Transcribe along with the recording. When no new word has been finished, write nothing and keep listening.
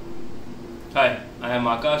Hi, I am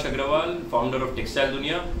Akash Agrawal, founder of Textile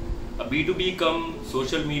Dunia, a B2B cum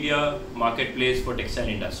social media marketplace for textile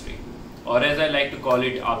industry, or as I like to call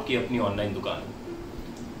it, Aapki Apni Online Dukaan.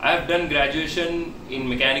 I have done graduation in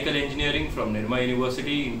mechanical engineering from Nirma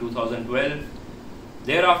University in 2012.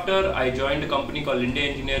 Thereafter, I joined a company called Linde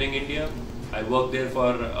Engineering India. I worked there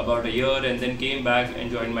for about a year and then came back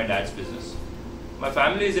and joined my dad's business. My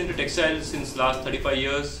family is into textiles since last 35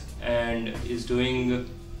 years and is doing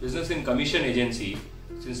business in commission agency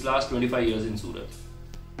since last 25 years in Surat.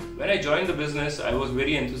 When I joined the business, I was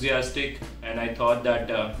very enthusiastic and I thought that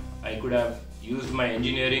I could have used my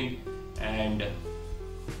engineering and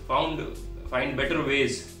find better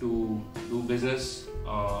ways to do business,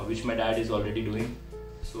 which my dad is already doing.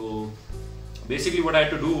 So basically what I had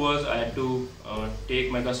to do was I had to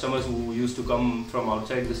take my customers who used to come from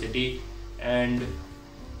outside the city and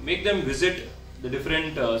make them visit the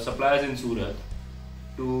different suppliers in Surat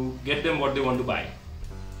to get them what they want to buy.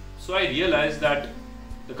 So I realized that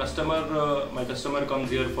my customer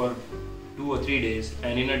comes here for 2 or 3 days,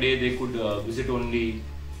 and in a day they could visit only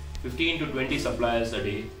 15 to 20 suppliers a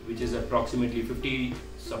day, which is approximately 50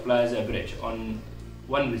 suppliers average on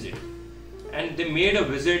one visit. And they made a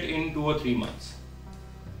visit in 2 or 3 months.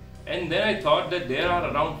 And then I thought that there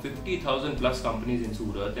are around 50,000 plus companies in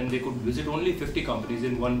Surat and they could visit only 50 companies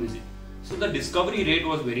in one visit. So the discovery rate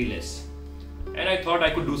was very less. And I thought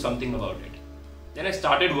I could do something about it. Then I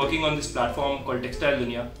started working on this platform called Textile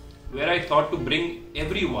Dunia, where I thought to bring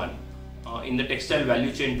everyone in the textile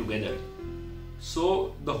value chain together.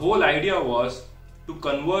 So the whole idea was to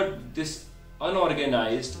convert this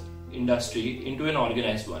unorganized industry into an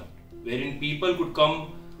organized one, wherein people could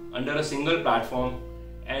come under a single platform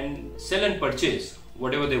and sell and purchase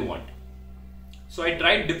whatever they want. So I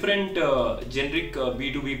tried different generic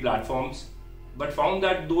B2B platforms, but found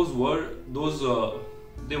that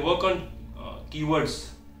they work on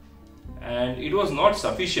keywords, and it was not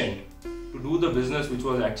sufficient to do the business which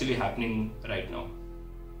was actually happening right now.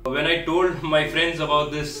 When I told my friends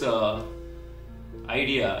about this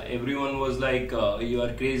idea, everyone was like, you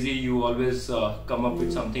are crazy, you always come up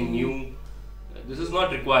with something new, this is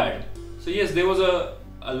not required. So yes, there was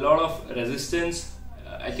a lot of resistance,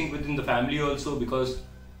 I think within the family also, because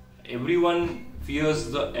everyone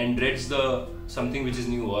fears and dreads something which is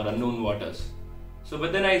new or unknown waters. So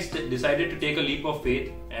but then I decided to take a leap of faith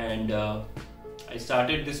and I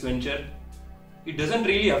started this venture. It doesn't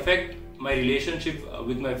really affect my relationship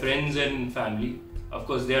with my friends and family. Of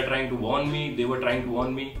course, they were trying to warn me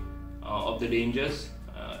of the dangers,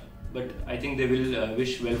 but I think they will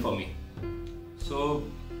wish well for me. So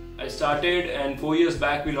I started, and 4 years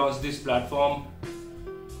back we launched this platform.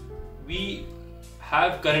 We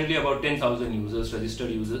have currently about 10,000 users,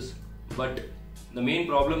 registered users, but the main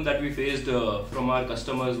problem that we faced from our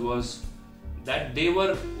customers was that they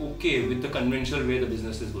were okay with the conventional way the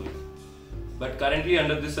business is going. But currently,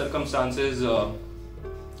 under these circumstances,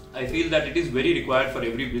 I feel that it is very required for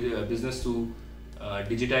every business to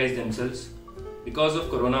digitize themselves. Because of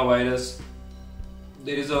coronavirus,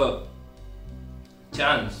 there is a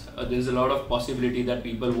chance, there is a lot of possibility that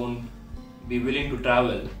people won't be willing to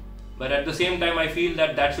travel. But at the same time, I feel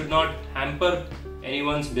that should not hamper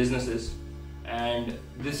anyone's businesses. And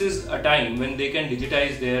this is a time when they can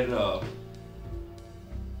digitize their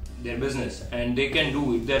business, and they can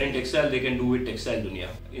do, if they're in textile, they can do with Textile Dunia.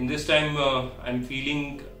 In this time, I'm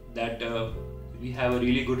feeling that we have a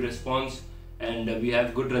really good response, and we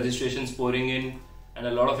have good registrations pouring in and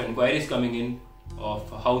a lot of inquiries coming in of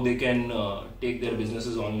how they can take their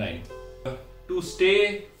businesses online. To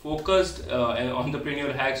stay focused, and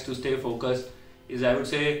entrepreneurial hacks to stay focused is, I would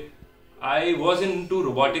say, I was into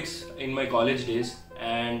robotics in my college days,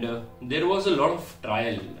 and there was a lot of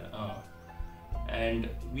trial, and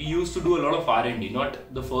we used to do a lot of R&D. Not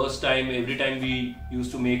the first time, every time we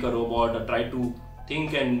used to make a robot or try to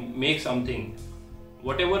think and make something,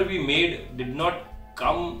 whatever we made did not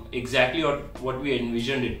come exactly what we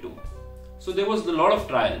envisioned it to. So there was a lot of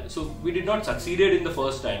trial. So we did not succeeded in the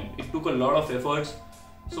first time. It took a lot of efforts.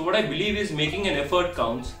 So what I believe is making an effort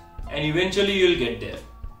counts, and eventually you'll get there.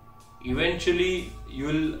 Eventually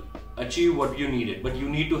you'll achieve what you needed, but you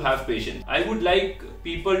need to have patience. I would like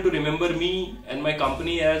people to remember me and my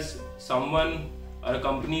company as someone or a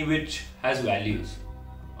company which has values,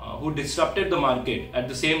 who disrupted the market, at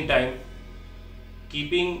the same time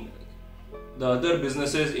keeping the other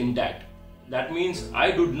businesses intact. That means I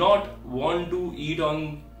do not want to eat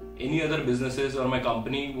on any other businesses, or my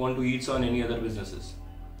company want to eat on any other businesses.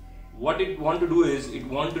 What it want to do is it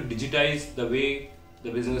want to digitize the way the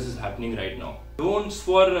business is happening right now. Don'ts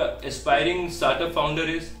for aspiring startup founder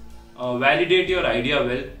is validate your idea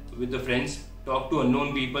well with the friends, talk to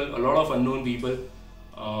unknown people, a lot of unknown people,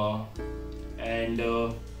 and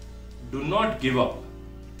do not give up.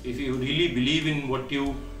 If you really believe in what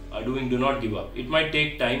you are doing, do not give up. It might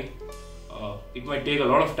take time, it might take a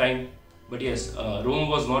lot of time, but yes, Rome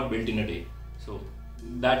was not built in a day. So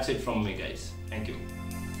that's it from me, guys. Thank you.